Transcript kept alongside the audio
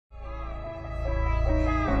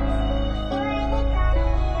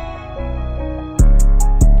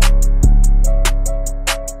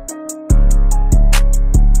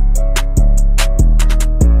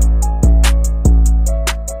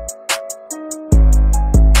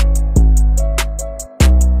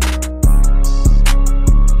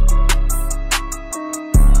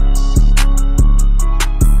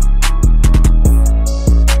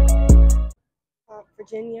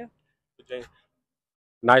Virginia.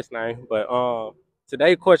 Nice name. But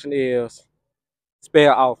today's question is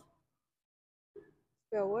spell off.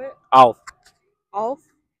 Spell what? Off. Off.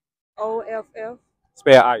 OFF.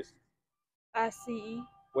 Spell ice. ICE.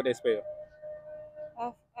 What they spell?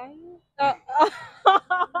 Off. Off.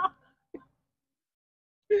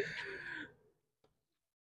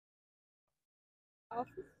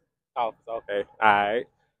 Off. Okay. Alright.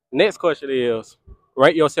 Next question is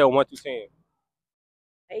rate yourself 1 through 10.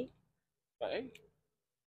 8. Hey.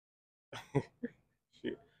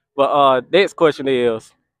 Shit. But next question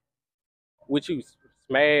is would you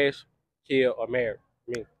smash, kill, or marry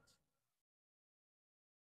me?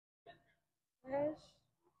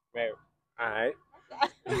 Marry. Alright.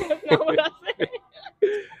 That's not what I said.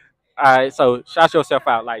 Alright, so shout yourself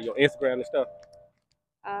out, like your Instagram and stuff.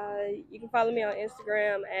 You can follow me on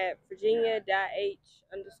Instagram at virginia.h_3.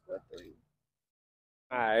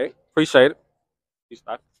 Alright, appreciate it. You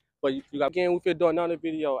stop. But you got again, we feel doing another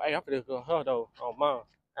video. Hey, I'm finna go her though. Oh mom.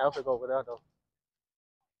 I'm finna go over there though.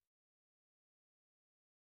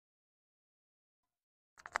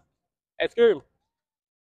 Excuse me.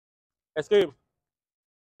 Excuse me.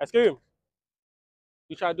 Excuse me.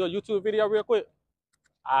 You try to do a YouTube video real quick?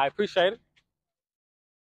 I appreciate it.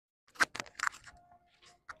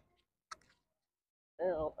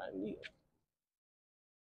 Damn, I need it.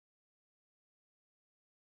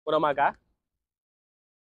 What up, my guy?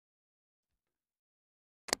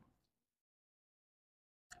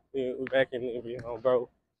 Yeah, we back in the video, bro.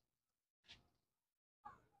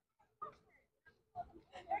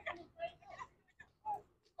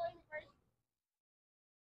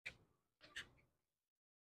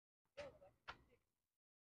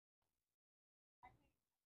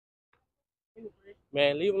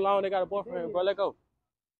 Man, leave him alone. They got a boyfriend, bro. Let go.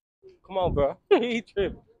 Come on, bro. He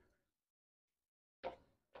tripping.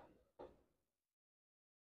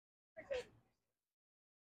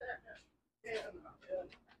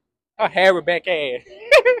 Her hairy back ass.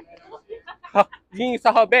 You ain't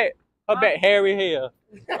saw her back. Her back hairy hair.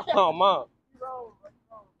 Oh, mom.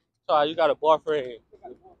 Sorry, you got a boyfriend.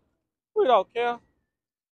 We don't care.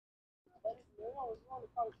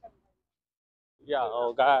 Yeah,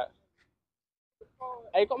 oh, God.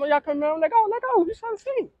 Hey, come on, y'all come on. Let go, let go. We trying to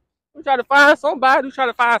see. We trying to find somebody. We trying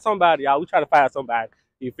to find somebody, y'all. We trying to find somebody.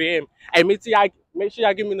 You feel me? Hey, make sure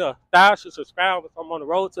y'all give me the 1,000 subscribers. I'm on the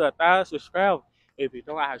road to 1,000 subscribers. If you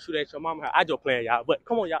don't know how to shoot at your mama, I just playing, y'all. But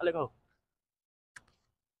come on, y'all, let go.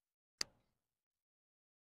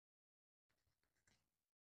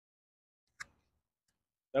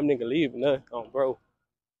 Them nigga leaving us on bro.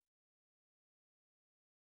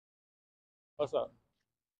 What's up?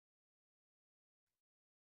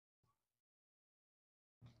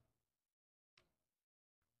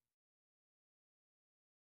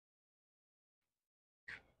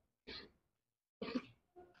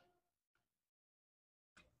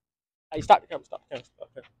 Hey, stop the camera, stop the camera, stop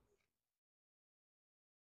the camera.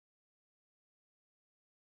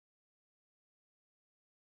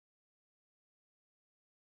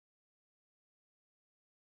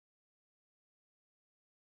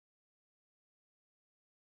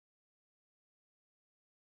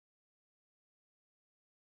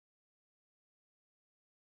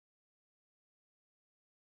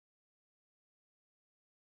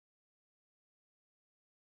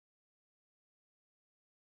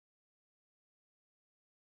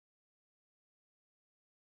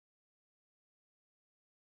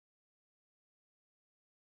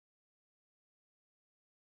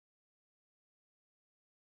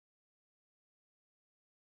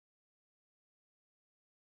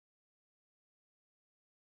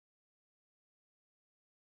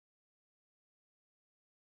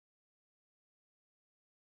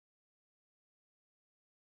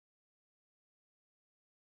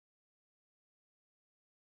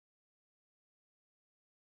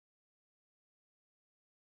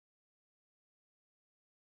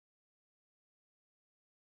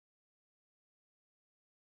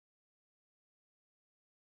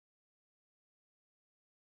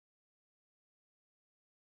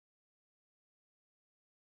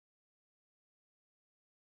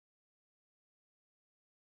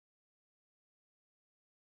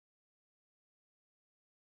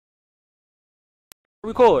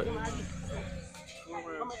 Record.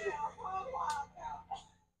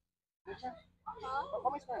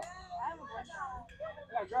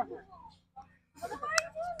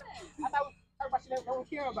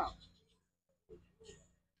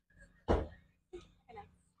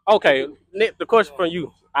 Okay, Nick, the question from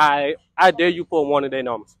you. I dare you pull one of their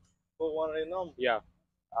numbers. Pull one of their numbers? Yeah.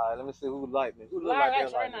 All right, let me see who would like me. Who look like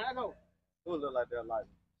they'll like me? Who look like they'll like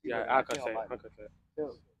me? Yeah, I could say.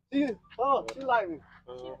 She like me.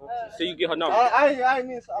 So you get her number. I ain't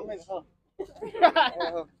mean I meant her.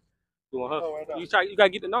 You want her? You gotta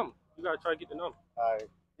get the number. You gotta try to get the number. Alright.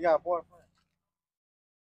 You got a boyfriend?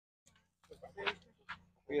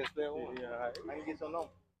 Yeah, still one. Yeah, alright. I can get your number.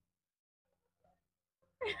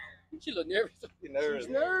 She look nervous. She's nervous.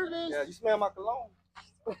 She's nervous. Yeah, you smell my cologne.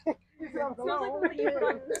 You smell cologne. Why are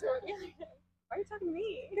you talking to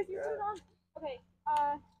me? Because you put it on. Okay.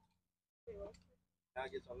 Can I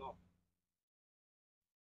get your number?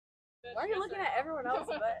 Why are you looking at everyone else?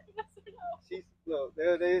 But She's look,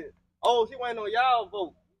 they. Oh, she waiting on y'all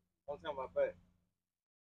vote. Don't tell my back.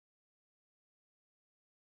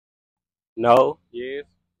 No. Yes.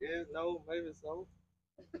 Yes, no, maybe so.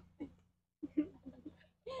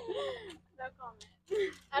 no comment.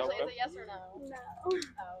 Actually, is it yes or no? No.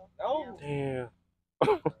 Oh. No. Damn.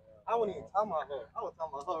 I wasn't even talking about her. I was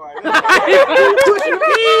talking about her right now.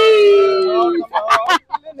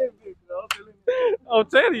 I'm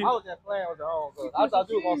telling I you. was just playing with her own. I thought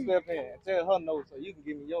you were gonna step in and tell her no, so you can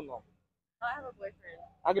give me your number. I have a boyfriend.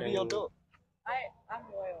 I could be your dog. I'm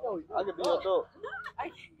loyal. I could be your dog. I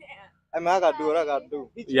can't. I mean, I gotta do what I gotta do.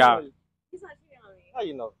 He cheating Yeah. on you. He's not cheating on me. How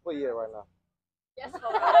you know? What year right now? Yes,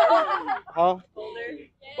 Huh? Boulder.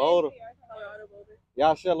 Boulder. Colorado Boulder.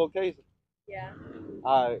 Y'all share location. Yeah.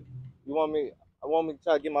 Alright. You want me? I want me to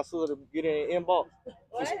try to get my sister to get in the inbox.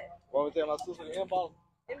 What? Want me to tell my sister to inbox?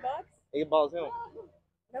 Inbox? Inbox him.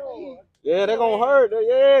 No. Yeah, they're gonna hurt.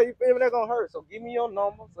 Yeah, you feel me? They're gonna hurt. So give me your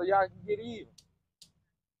number so y'all can get even.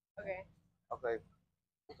 Okay. Okay.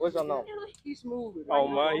 What's your number? He's smooth. Oh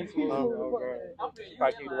my, you smooth. Oh, Okay. You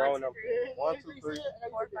probably keep the wrong number. 1, 2, 3. 4, 5,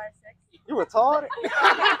 6. You retarded?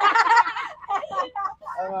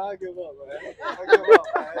 I give up, man. I give up,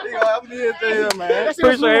 man. You gonna have me in there, man.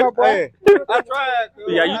 Appreciate it. Hey, I tried. Girl.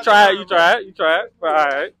 Yeah, you tried. But all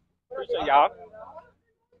right. Appreciate y'all.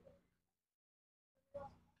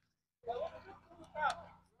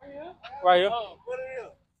 Right here.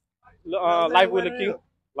 Life with the key.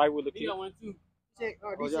 Life with the key. Well,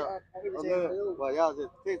 y'all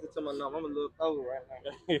just text it to my number. I'm a little cold right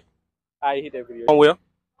now. I hit that video. On Will.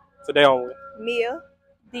 Today on Will. Mia.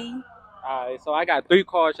 D. Alright, so I got 3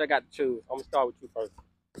 cards I got to choose. I'm gonna start with you first.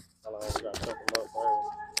 Hold on, we gotta set them up first.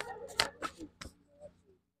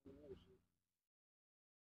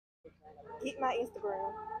 Get my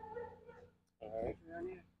Instagram. Alright.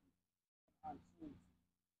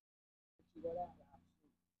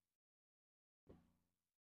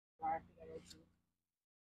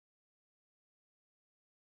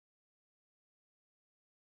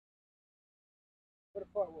 What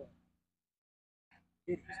the part was?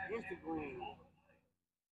 It's Instagram.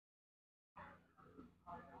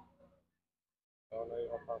 Oh, no, you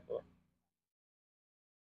don't pop up.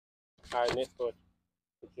 Alright, next question.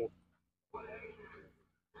 With you.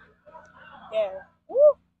 Yeah.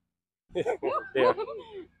 Yeah.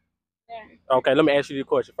 Okay, let me ask you the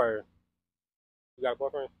question first. You got a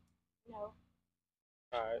boyfriend? No.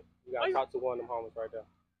 Alright. You gotta talk to one of them homies right there.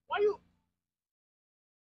 Why you?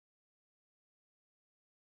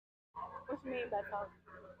 What you mean by talk?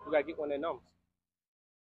 You gotta get one of their numbers.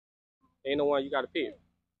 Ain't no one you gotta pick.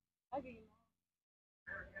 I'll give you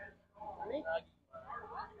Me?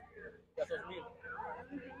 That's what me.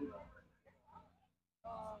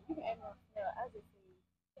 you can add me on Snap. I'll just see.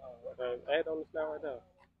 Add on the snap right there.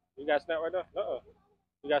 You got snap right there?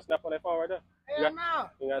 You got snap on that phone right there? Hell no.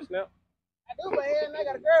 You got snap? I do, but hell, I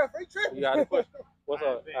got a girl. Free trip. You got the question. What's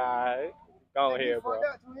up? Alright. Go ahead, bro.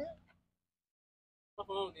 My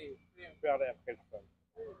phone did. Fill out the application for me.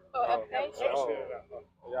 Oh, application?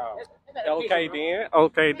 Yeah. Okay then.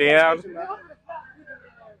 Okay then.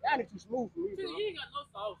 Y'all need too smooth for me, bro. You ain't got no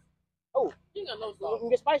sauce. Oh. You ain't got no You sauce. can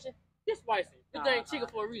get spicy? It's spicy. This ain't chicken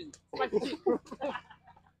for a reason. Spicy chicken.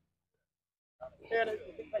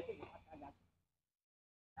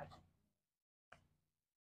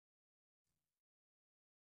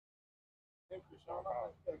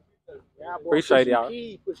 Yeah, Appreciate it, y'all.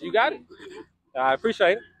 You got it? I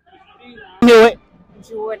appreciate it. Hear it.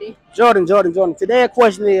 Jordan. Jordan. Today's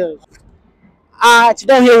question is,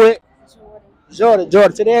 today hear it. Jordan.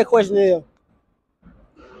 Today's question is,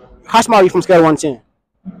 how smart are you from scale of 1 to 10?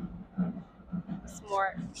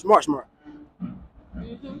 Smart. Smart.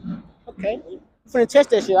 Okay. I'm finna test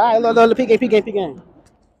that shit. All right, look, peek game.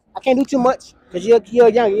 I can't do too much because you're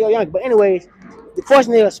young. But anyways, the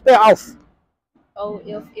question is, spell off.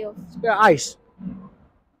 O-F-F. Spell ice.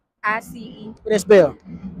 I-C-E. What that spell?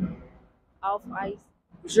 Off ice.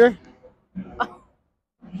 You sure?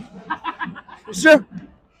 You sure?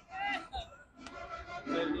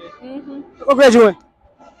 Mm-hmm. What grade you in?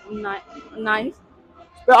 Ninth.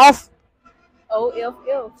 Spell off.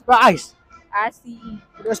 OFF. Spell ice. ICE.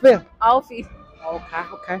 What do I spell? Office.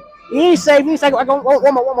 Okay. You ain't safe. You ain't safe. I go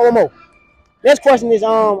one more. Next question is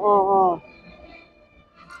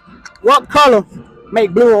what color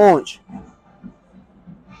make blue or orange?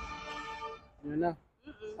 You know?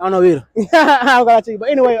 I don't know either. I don't gotta tell you. But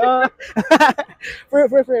anyway,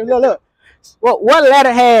 friend, look. What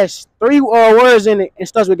letter has 3 words in it and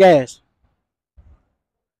starts with gas?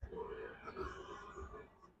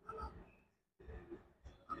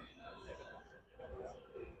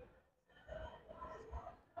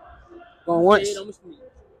 Going once.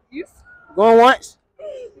 You, Going once.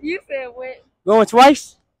 you said what? Going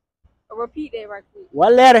twice. Repeat that right quick.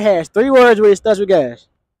 What letter has 3 words where it starts with gas?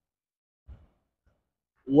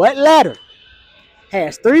 What letter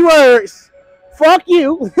has 3 words? Fuck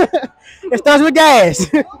you. It starts with gas.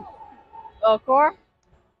 Car?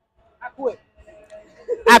 I quit.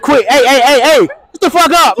 Hey. Shut the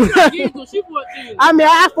fuck up. She 14. I mean,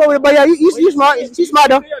 I fought with it, but yeah, you smart. You smart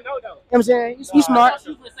though. You know what I'm saying? You smart. She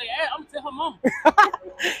was gonna say, hey, I'm gonna tell her mom.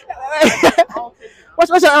 What's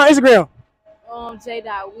your Instagram?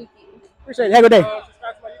 J.Wiki. Appreciate it. Have a good day.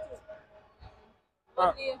 Subscribe to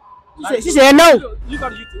my YouTube. She said no. You go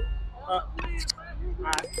to YouTube.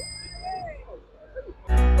 Alright.